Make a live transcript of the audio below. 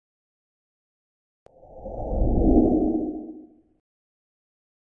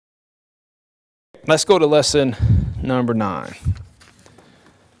let's go to lesson number 9.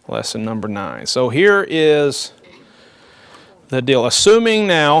 Lesson number 9. So here is the deal. Assuming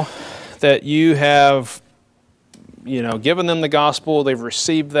now that you have, given them the gospel, they've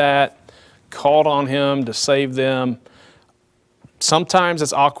received that, called on him to save them. Sometimes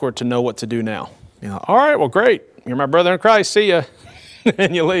it's awkward to know what to do now. All right, well, great. You're my brother in Christ. See ya.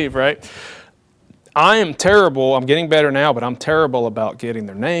 And you leave, right? I am terrible. I'm getting better now, but I'm terrible about getting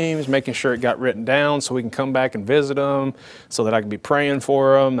their names, making sure it got written down so we can come back and visit them, so that I can be praying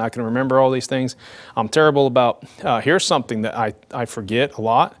for them. I can remember all these things. I'm terrible about, here's something that I forget a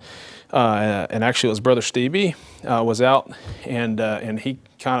lot. And actually it was Brother Stevie was out, and he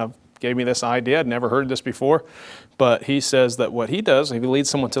kind of gave me this idea. I'd never heard this before, but he says that what he does, if he leads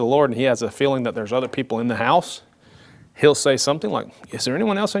someone to the Lord and he has a feeling that there's other people in the house, he'll say something like, is there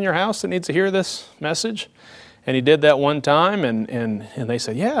anyone else in your house that needs to hear this message? And he did that one time, and they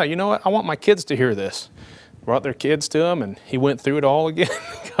said, yeah, you know what, I want my kids to hear this. Brought their kids to him, and he went through it all again,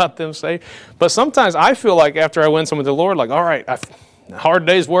 got them saved. But sometimes I feel like after I win someone to the Lord, like, all right, hard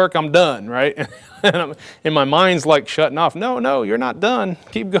day's work, I'm done, right? And my mind's like shutting off. No, you're not done.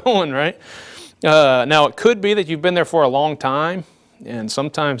 Keep going, right? Now, it could be that you've been there for a long time, and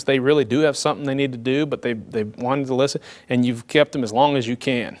sometimes they really do have something they need to do, but they wanted to listen, and you've kept them as long as you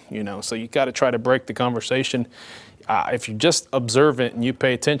can, So you got to try to break the conversation. If you just observe it and you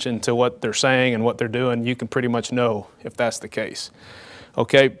pay attention to what they're saying and what they're doing, you can pretty much know if that's the case.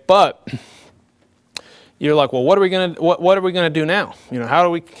 Okay, but you're like, well, what are we gonna do now? How do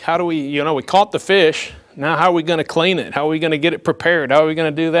we we caught the fish. Now how are we gonna clean it? How are we gonna get it prepared? How are we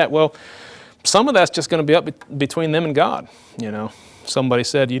gonna do that? Well, some of that's just gonna be up between them and God. Somebody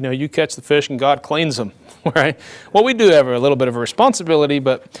said, you catch the fish and God cleans them, right? Well, we do have a little bit of a responsibility,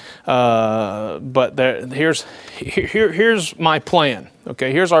 but here's my plan.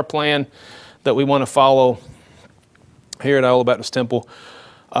 Okay, here's our plan that we want to follow here at Iowa Baptist Temple.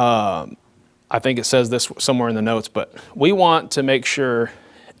 I think it says this somewhere in the notes, but we want to make sure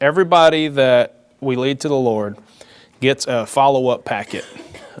everybody that we lead to the Lord gets a follow-up packet,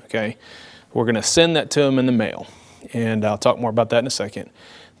 okay? We're going to send that to them in the mail, and I'll talk more about that in a second.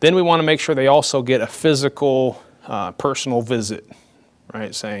 Then we want to make sure they also get a physical, personal visit,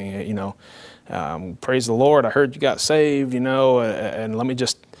 right? Saying, praise the Lord, I heard you got saved, and let me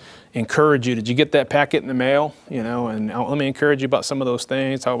just encourage you. Did you get that packet in the mail? And let me encourage you about some of those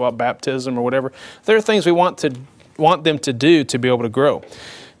things. Talk about baptism or whatever. There are things we want them to do to be able to grow.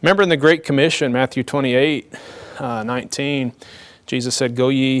 Remember in the Great Commission, Matthew 28:19, Jesus said, "Go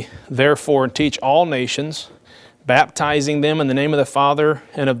ye therefore and teach all nations, baptizing them in the name of the Father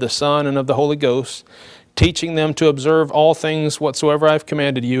and of the Son and of the Holy Ghost, teaching them to observe all things whatsoever I have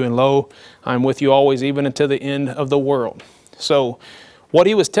commanded you, and lo, I am with you always, even unto the end of the world." So what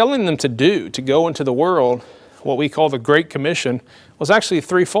he was telling them to do, to go into the world, what we call the Great Commission, was actually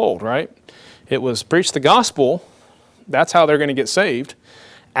threefold, right? It was preach the gospel. That's how they're going to get saved.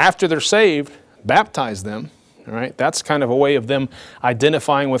 After they're saved, baptize them, all right? That's kind of a way of them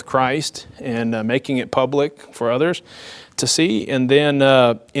identifying with Christ and making it public for others to see, and then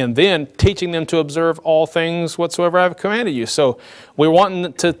teaching them to observe all things whatsoever I have commanded you. So we're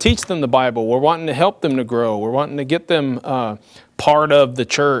wanting to teach them the Bible. We're wanting to help them to grow. We're wanting to get them part of the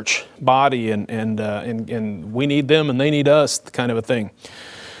church body, and we need them and they need us, kind of a thing.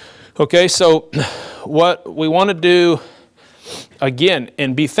 Okay, so what we want to do, again,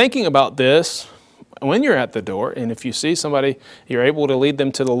 and be thinking about this when you're at the door, and if you see somebody, you're able to lead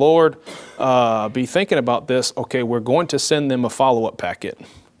them to the Lord, be thinking about this. Okay, we're going to send them a follow-up packet.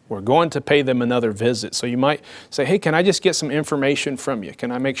 We're going to pay them another visit. So you might say, hey, can I just get some information from you? Can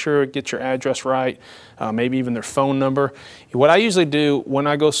I make sure get your address right? Maybe even their phone number. What I usually do when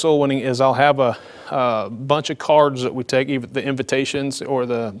I go soul winning is I'll have a bunch of cards that we take, either the invitations or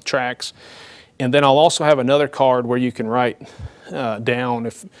the tracts, and then I'll also have another card where you can write down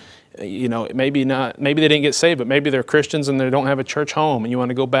if, maybe they didn't get saved, but maybe they're Christians and they don't have a church home, and you want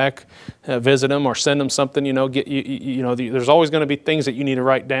to go back, visit them, or send them something. There's always going to be things that you need to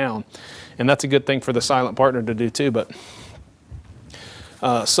write down, and that's a good thing for the silent partner to do too. But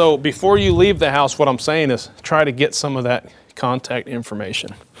so before you leave the house, what I'm saying is try to get some of that contact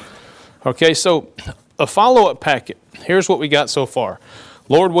information. Okay, so a follow-up packet. Here's what we got so far.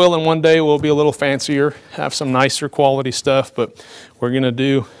 Lord willing, one day we'll be a little fancier, have some nicer quality stuff, but we're going to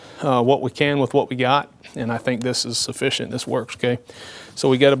do what we can with what we got, and I think this is sufficient. This works, okay? So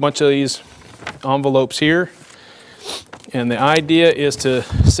we got a bunch of these envelopes here, and the idea is to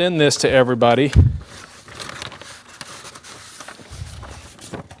send this to everybody.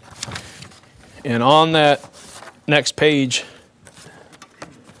 And on that next page,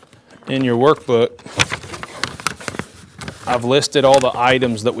 in your workbook, I've listed all the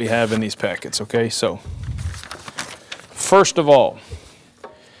items that we have in these packets, okay? So, first of all,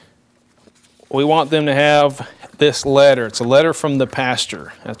 we want them to have this letter. It's a letter from the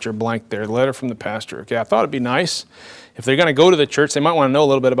pastor. That's your blank there, letter from the pastor. Okay, I thought it'd be nice. If they're going to go to the church, they might want to know a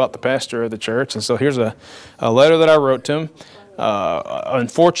little bit about the pastor of the church. And so here's a letter that I wrote to him.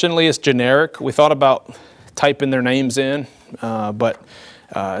 Unfortunately, it's generic. We thought about typing their names in, but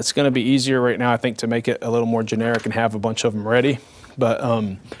it's going to be easier right now, I think, to make it a little more generic and have a bunch of them ready.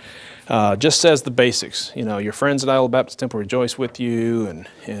 But just says the basics. You know, your friends at Iowa Baptist Temple rejoice with you,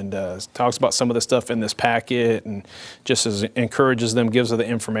 and talks about some of the stuff in this packet, and just as encourages them, gives them the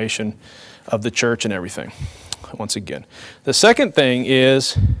information of the church and everything. Once again, the second thing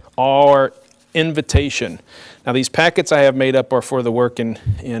is our invitation. Now, these packets I have made up are for the work in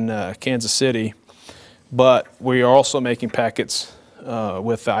Kansas City, but we are also making packets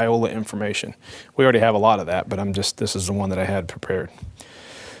with the Iola information. We already have a lot of that, but this is the one that I had prepared.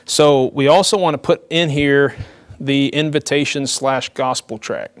 So we also want to put in here the invitation/gospel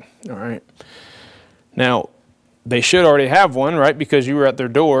tract. All right. Now, they should already have one, right? Because you were at their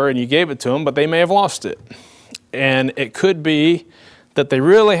door and you gave it to them, but they may have lost it. And it could be that they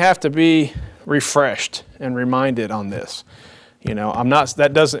really have to be refreshed and reminded on this. You know,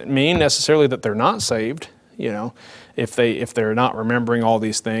 that doesn't mean necessarily that they're not saved, you know, if they're not remembering all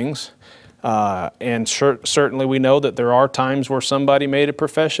these things. And certainly we know that there are times where somebody made a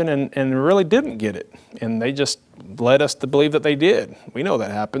profession and really didn't get it. And they just led us to believe that they did. We know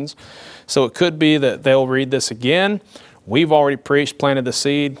that happens. So it could be that they'll read this again. We've already preached, planted the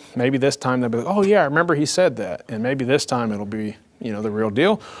seed. Maybe this time they'll be like, oh yeah, I remember he said that. And maybe this time it'll be, you know, the real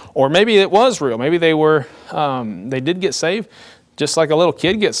deal. Or maybe it was real. Maybe they did get saved, just like a little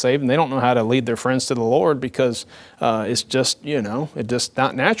kid gets saved, and they don't know how to lead their friends to the Lord because it's just, you know, it's just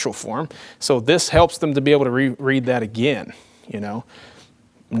not natural for them. So this helps them to be able to read that again, you know.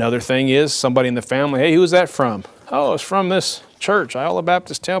 Another thing is somebody in the family, hey, who's that from? Oh, it's from this church, Iowa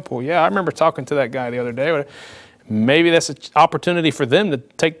Baptist Temple. Yeah, I remember talking to that guy the other day. Maybe that's an opportunity for them to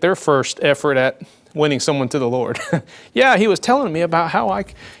take their first effort at winning someone to the Lord. Yeah, he was telling me about how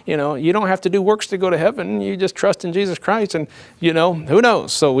you know, you don't have to do works to go to heaven. You just trust in Jesus Christ, and, you know, who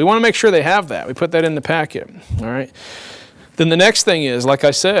knows? So we want to make sure they have that. We put that in the packet, all right? Then the next thing is, like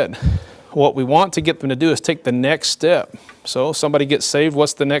I said, what we want to get them to do is take the next step. So somebody gets saved,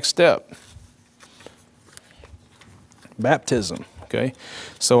 what's the next step? Baptism, okay?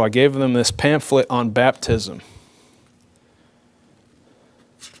 So I gave them this pamphlet on baptism.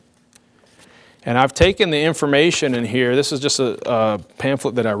 And I've taken the information in here. This is just a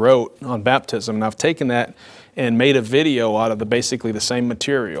pamphlet that I wrote on baptism, and I've taken that and made a video out of basically the same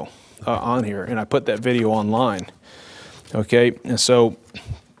material on here, and I put that video online. Okay, and so,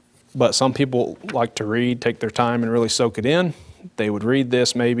 but some people like to read, take their time and really soak it in. They would read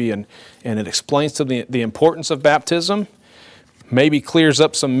this maybe, and it explains to them the importance of baptism, maybe clears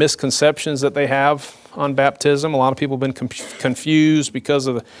up some misconceptions that they have on baptism. A lot of people have been confused because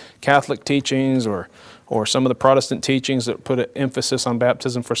of the Catholic teachings or some of the Protestant teachings that put an emphasis on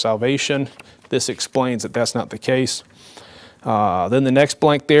baptism for salvation. This explains that that's not the case. Then the next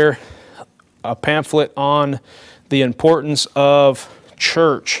blank there, a pamphlet on the importance of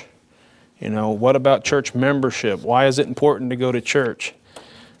church. You know, what about church membership? Why is it important to go to church?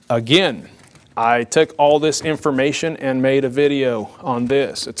 Again, I took all this information and made a video on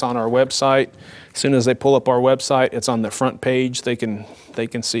this. It's on our website. As soon as they pull up our website, it's on the front page. They can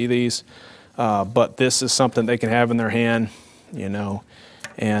see these. But this is something they can have in their hand, you know,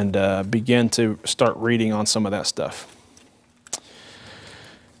 and begin to start reading on some of that stuff.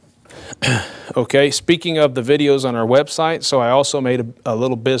 Okay, speaking of the videos on our website, so I also made a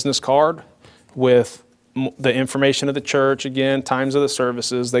little business card with the information of the church, again, times of the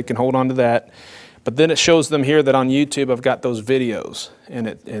services. They can hold on to that. But then it shows them here that on YouTube I've got those videos, and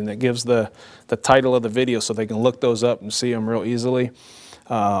it gives the title of the video so they can look those up and see them real easily.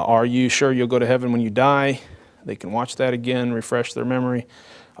 Are you sure you'll go to heaven when you die? They can watch that again, refresh their memory.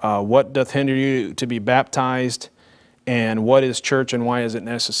 What doth hinder you to be baptized? And what is church and why is it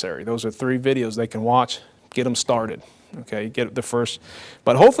necessary? Those are 3 videos they can watch, get them started. Okay, get the first.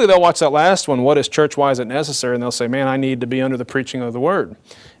 But hopefully they'll watch that last one, what is church, why is it necessary? And they'll say, man, I need to be under the preaching of the word.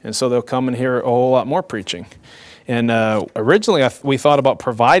 And so they'll come and hear a whole lot more preaching. And originally we thought about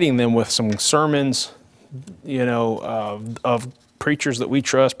providing them with some sermons, you know, of preachers that we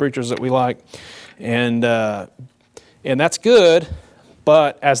trust, preachers that we like. And that's good,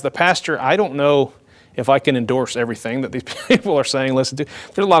 but as the pastor, I don't know if I can endorse everything that these people are saying, listen to.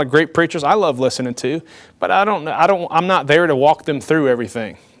 There's a lot of great preachers I love listening to, but I'm not there to walk them through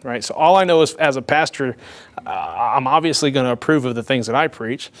everything. right? So all I know is as a pastor, I'm obviously going to approve of the things that I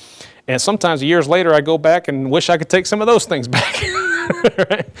preach. And sometimes years later, I go back and wish I could take some of those things back.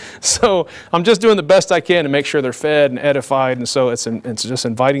 Right? So I'm just doing the best I can to make sure they're fed and edified. And so it's just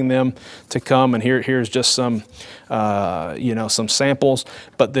inviting them to come. And here's just some, some samples.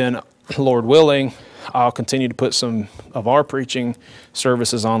 But then, Lord willing, I'll continue to put some of our preaching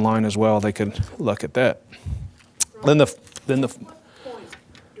services online as well. They could look at that. Then the What point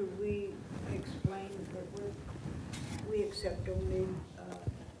do we explain that we accept only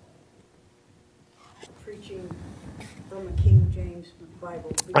preaching from a King James Bible?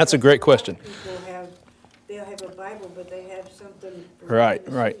 Because that's a great question. They'll have a Bible, but they have something from Right.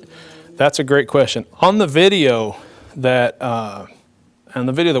 Tennessee, That's a great question. On the video that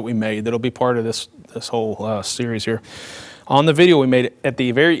we made, that'll be part of this whole series here. On the video we made, at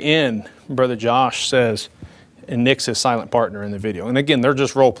the very end, Brother Josh says, and Nick's his silent partner in the video. And again, they're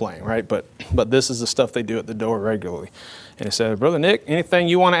just role playing, right? But this is the stuff they do at the door regularly. And he said, Brother Nick, anything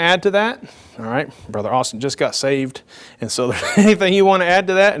you want to add to that? All right. Brother Austin just got saved. And so anything you want to add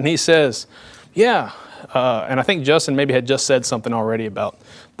to that? And he says, yeah. And I think Justin maybe had just said something already about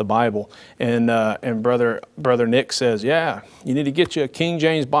the Bible. And Brother Nick says, yeah, you need to get you a King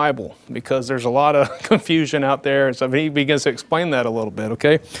James Bible because there's a lot of confusion out there. So he begins to explain that a little bit,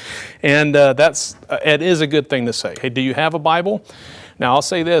 okay? And it is a good thing to say. Hey, do you have a Bible? Now, I'll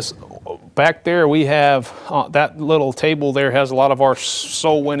say this. Back there we have, that little table there has a lot of our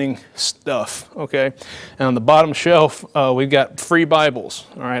soul-winning stuff, okay? And on the bottom shelf, we've got free Bibles,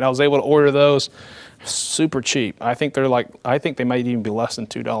 all right? I was able to order those. Super cheap. I think they might even be less than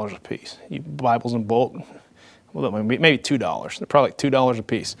 $2 a piece. Bibles in bulk, well, maybe $2. They're probably like $2 a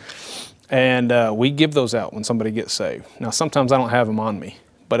piece. And we give those out when somebody gets saved. Now, sometimes I don't have them on me,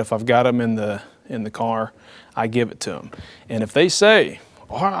 but if I've got them in the car, I give it to them. And if they say,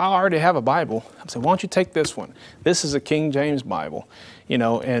 oh, I already have a Bible, I say, why don't you take this one? This is a King James Bible.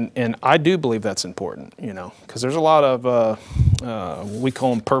 And I do believe that's important, because there's a lot of, we call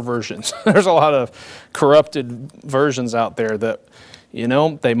them perversions. There's a lot of corrupted versions out there that,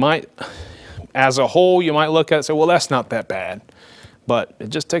 they might, as a whole, you might look at it and say, well, that's not that bad. But it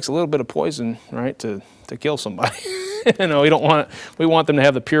just takes a little bit of poison, right, to kill somebody. We want them to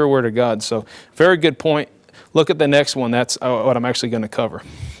have the pure word of God. So very good point. Look at the next one. That's what I'm actually going to cover.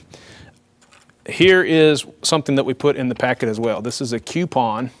 Here is something that we put in the packet as well. This is a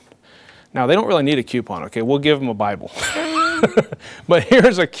coupon. Now, they don't really need a coupon, okay? We'll give them a Bible. But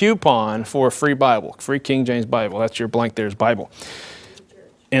here's a coupon for a free Bible, free King James Bible. That's your blank there's Bible.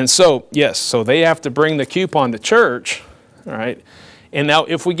 And so, yes, so they have to bring the coupon to church, all right? And now,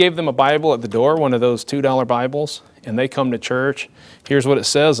 if we gave them a Bible at the door, one of those $2 Bibles, and they come to church, here's what it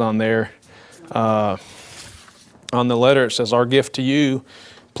says on there. On the letter, it says, our gift to you.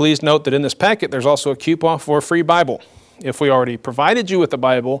 Please note that in this packet, there's also a coupon for a free Bible. If we already provided you with a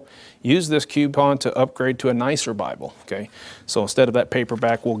Bible, use this coupon to upgrade to a nicer Bible, okay? So instead of that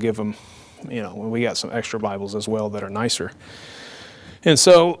paperback, we'll give them, we got some extra Bibles as well that are nicer. And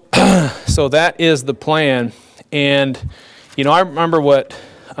so, so that is the plan. And, I remember what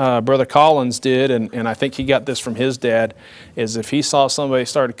Brother Collins did, and I think he got this from his dad, is if he saw somebody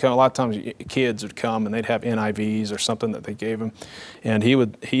started to come, a lot of times kids would come and they'd have NIVs or something that they gave him, and he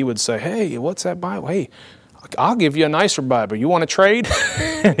would say, hey, what's that Bible? Hey, I'll give you a nicer Bible. You want to trade?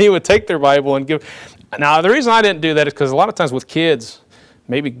 And he would take their Bible and give. Now, the reason I didn't do that is because a lot of times with kids,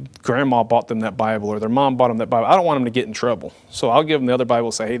 maybe grandma bought them that Bible or their mom bought them that Bible. I don't want them to get in trouble. So I'll give them the other Bible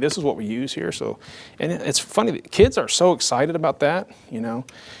and say, hey, this is what we use here. So, and it's funny, kids are so excited about that,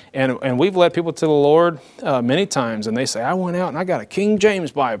 And we've led people to the Lord many times, and they say, I went out and I got a King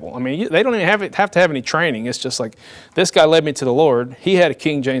James Bible. I mean, they don't even have to have any training. It's just like, this guy led me to the Lord. He had a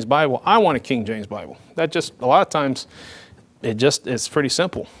King James Bible. I want a King James Bible. That just, a lot of times, it's pretty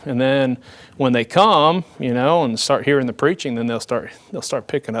simple. And then when they come, and start hearing the preaching, then they'll start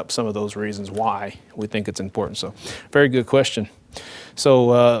picking up some of those reasons why we think it's important. So, very good question.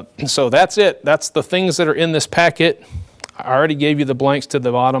 So that's it. That's the things that are in this packet. I already gave you the blanks to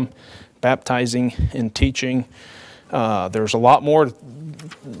the bottom, baptizing and teaching. There's a lot more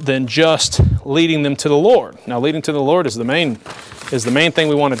than just leading them to the Lord. Now, leading to the Lord is the main thing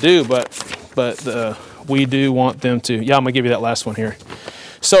we want to do, but we do want them to. Yeah, I'm gonna give you that last one here.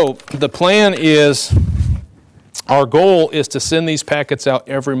 So the plan is, our goal is to send these packets out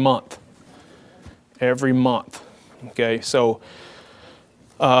every month. Every month. Okay, so.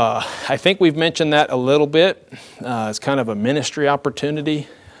 I think we've mentioned that a little bit. It's kind of a ministry opportunity.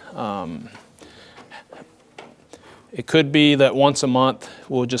 It could be that once a month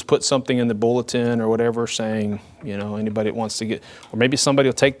we'll just put something in the bulletin or whatever saying, anybody that wants to get, or maybe somebody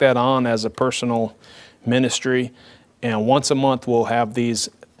will take that on as a personal ministry. And once a month we'll have these,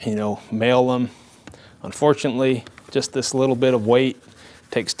 mail them. Unfortunately, just this little bit of weight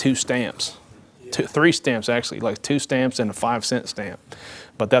takes 2 stamps. 3 stamps actually, like 2 stamps and a 5-cent stamp.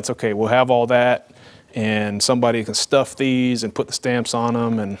 But that's okay. We'll have all that, and somebody can stuff these and put the stamps on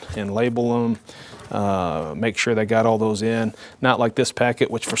them and label them. Make sure they got all those in. Not like this packet,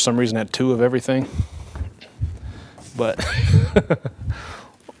 which for some reason had 2 of everything. But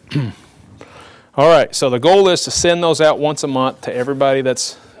all right. So the goal is to send those out once a month to everybody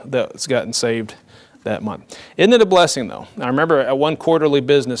that's gotten saved that month. Isn't it a blessing though? I remember at one quarterly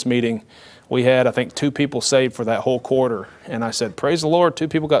business meeting, we had, I think, 2 people saved for that whole quarter. And I said, praise the Lord, 2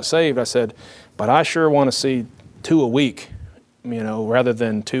 people got saved. I said, but I sure want to see 2 a week, rather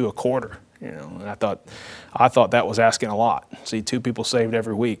than 2 a quarter. And I thought that was asking a lot. See 2 people saved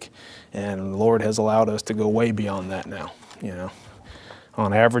every week. And the Lord has allowed us to go way beyond that now.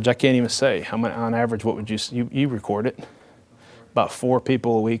 On average, I can't even say. How many, on average, what would you record it? About 4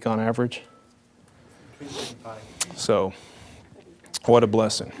 people a week on average. So, what a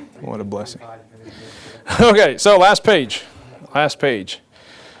blessing. What a blessing. Okay, so last page.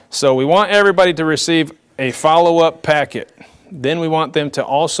 So we want everybody to receive a follow-up packet. Then we want them to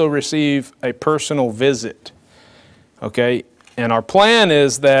also receive a personal visit. Okay, and our plan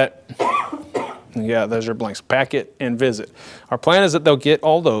is that, those are blanks, packet and visit. Our plan is that they'll get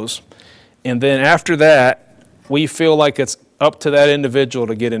all those, and then after that, we feel like it's up to that individual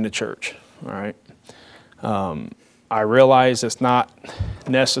to get into church. All right. I realize it's not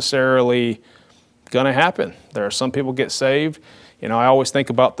necessarily going to happen. There are some people get saved. I always think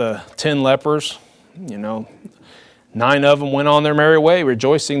about the 10 lepers. 9 of them went on their merry way,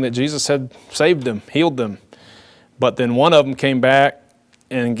 rejoicing that Jesus had saved them, healed them. But then one of them came back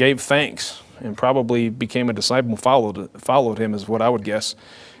and gave thanks and probably became a disciple and followed him, is what I would guess.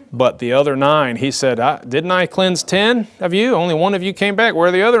 But the other 9, he said, didn't I cleanse 10 of you? Only 1 of you came back. Where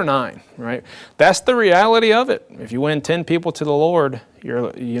are the other 9? Right? That's the reality of it. If you win 10 people to the Lord,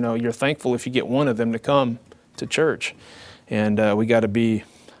 you're thankful if you get 1 of them to come to church. And we got to be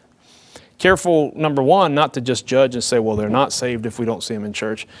careful, number 1, not to just judge and say, well, they're not saved if we don't see them in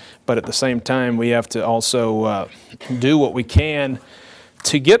church. But at the same time, we have to also do what we can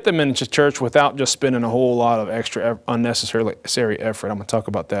to get them into church without just spending a whole lot of extra unnecessary effort. I'm going to talk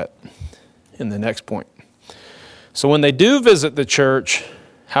about that in the next point. So when they do visit the church,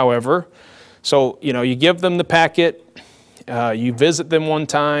 however, you give them the packet, you visit them one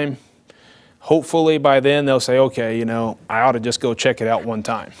time. Hopefully by then they'll say, okay, I ought to just go check it out one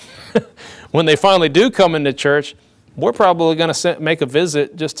time. When they finally do come into church, we're probably going to make a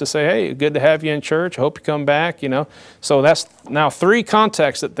visit just to say, hey, good to have you in church. I hope you come back, So that's now 3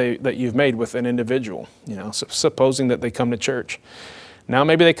 contacts that you've made with an individual, supposing that they come to church. Now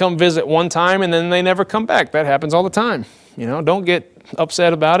maybe they come visit one time and then they never come back. That happens all the time. Don't get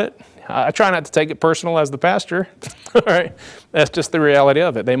upset about it. I try not to take it personal as the pastor. All right. That's just the reality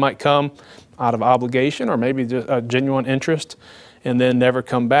of it. They might come out of obligation or maybe just a genuine interest and then never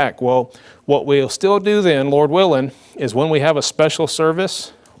come back. Well, what we'll still do then, Lord willing, is when we have a special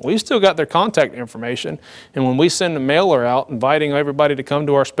service, we've still got their contact information. And when we send a mailer out inviting everybody to come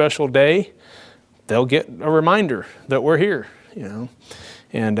to our special day, they'll get a reminder that we're here,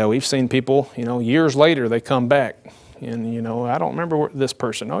 And we've seen people, years later, they come back. And, I don't remember this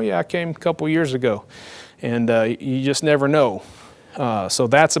person. Oh, yeah, I came a couple years ago. And you just never know. So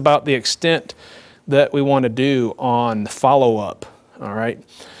that's about the extent that we want to do on follow-up, all right?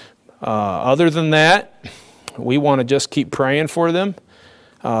 Other than that, we want to just keep praying for them.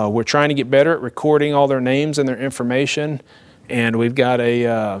 We're trying to get better at recording all their names and their information, and we've got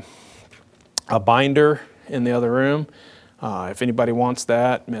a binder in the other room. If anybody wants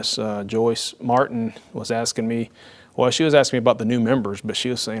that, Miss Joyce Martin was asking me, she was asking me about the new members, but she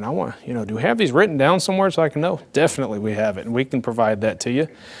was saying, I want, do we have these written down somewhere so I can know? Definitely we have it, and we can provide that to you.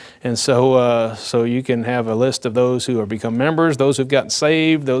 And so you can have a list of those who have become members, those who've gotten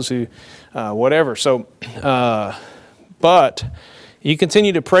saved, those who, whatever. So, but you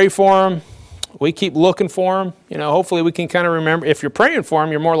continue to pray for them. We keep looking for them. Hopefully we can kind of remember. If you're praying for them,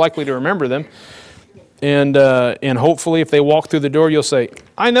 you're more likely to remember them. And hopefully if they walk through the door, you'll say,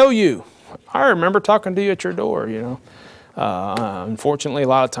 I know you. I remember talking to you at your door, Unfortunately, a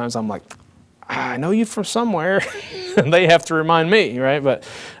lot of times I'm like, I know you from somewhere. And they have to remind me, right? But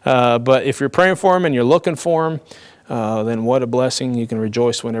if you're praying for them and you're looking for them, then what a blessing. You can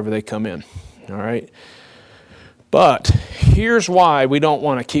rejoice whenever they come in, all right? But here's why we don't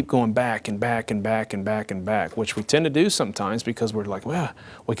want to keep going back and back and back and back and back, which we tend to do sometimes because we're like, well,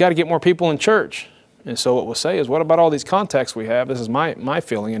 we got to get more people in church. And so what we'll say is, what about all these contacts we have? This is my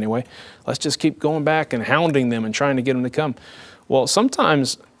feeling anyway. Let's just keep going back and hounding them and trying to get them to come. Well,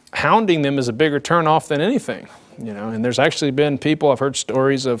 sometimes hounding them is a bigger turnoff than anything. And there's actually been people, I've heard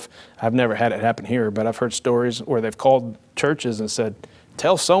stories of, I've never had it happen here, but I've heard stories where they've called churches and said,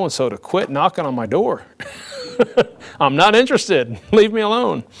 tell so-and-so to quit knocking on my door. I'm not interested. Leave me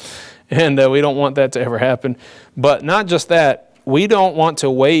alone. And we don't want that to ever happen. But not just that, we don't want to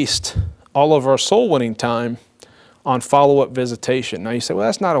waste all of our soul winning time on follow-up visitation. Now you say, well,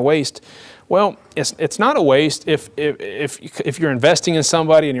 that's not a waste. Well, it's not a waste if you're investing in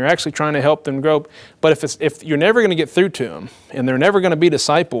somebody and you're actually trying to help them grow. But if you're never going to get through to them and they're never going to be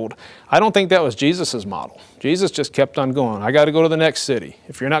discipled, I don't think that was Jesus's model. Jesus just kept on going. I got to go to the next city.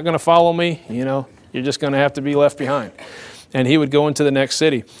 If you're not going to follow me, you're just going to have to be left behind. And he would go into the next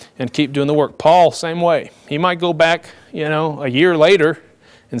city and keep doing the work. Paul, same way. He might go back, a year later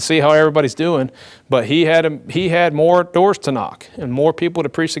and see how everybody's doing, but he had more doors to knock and more people to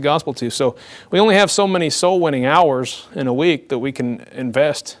preach the gospel to. So we only have so many soul-winning hours in a week that we can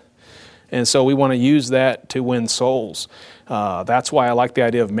invest, and so we want to use that to win souls. That's why I like the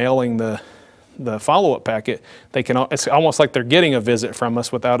idea of mailing the follow-up packet. It's almost like they're getting a visit from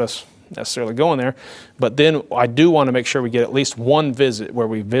us without us necessarily going there. But then I do want to make sure we get at least one visit where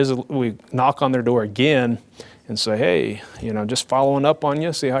we knock on their door again and say, hey, just following up on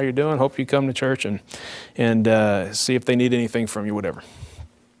you, see how you're doing, hope you come to church and see if they need anything from you, whatever.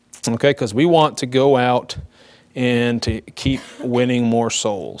 Okay, because we want to go out and to keep winning more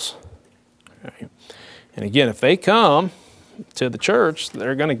souls. Okay. And again, if they come to the church,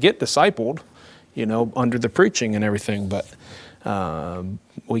 they're going to get discipled, under the preaching and everything. But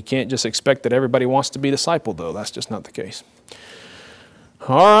we can't just expect that everybody wants to be discipled, though. That's just not the case.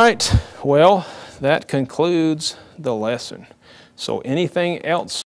 All right, well, that concludes the lesson. So anything else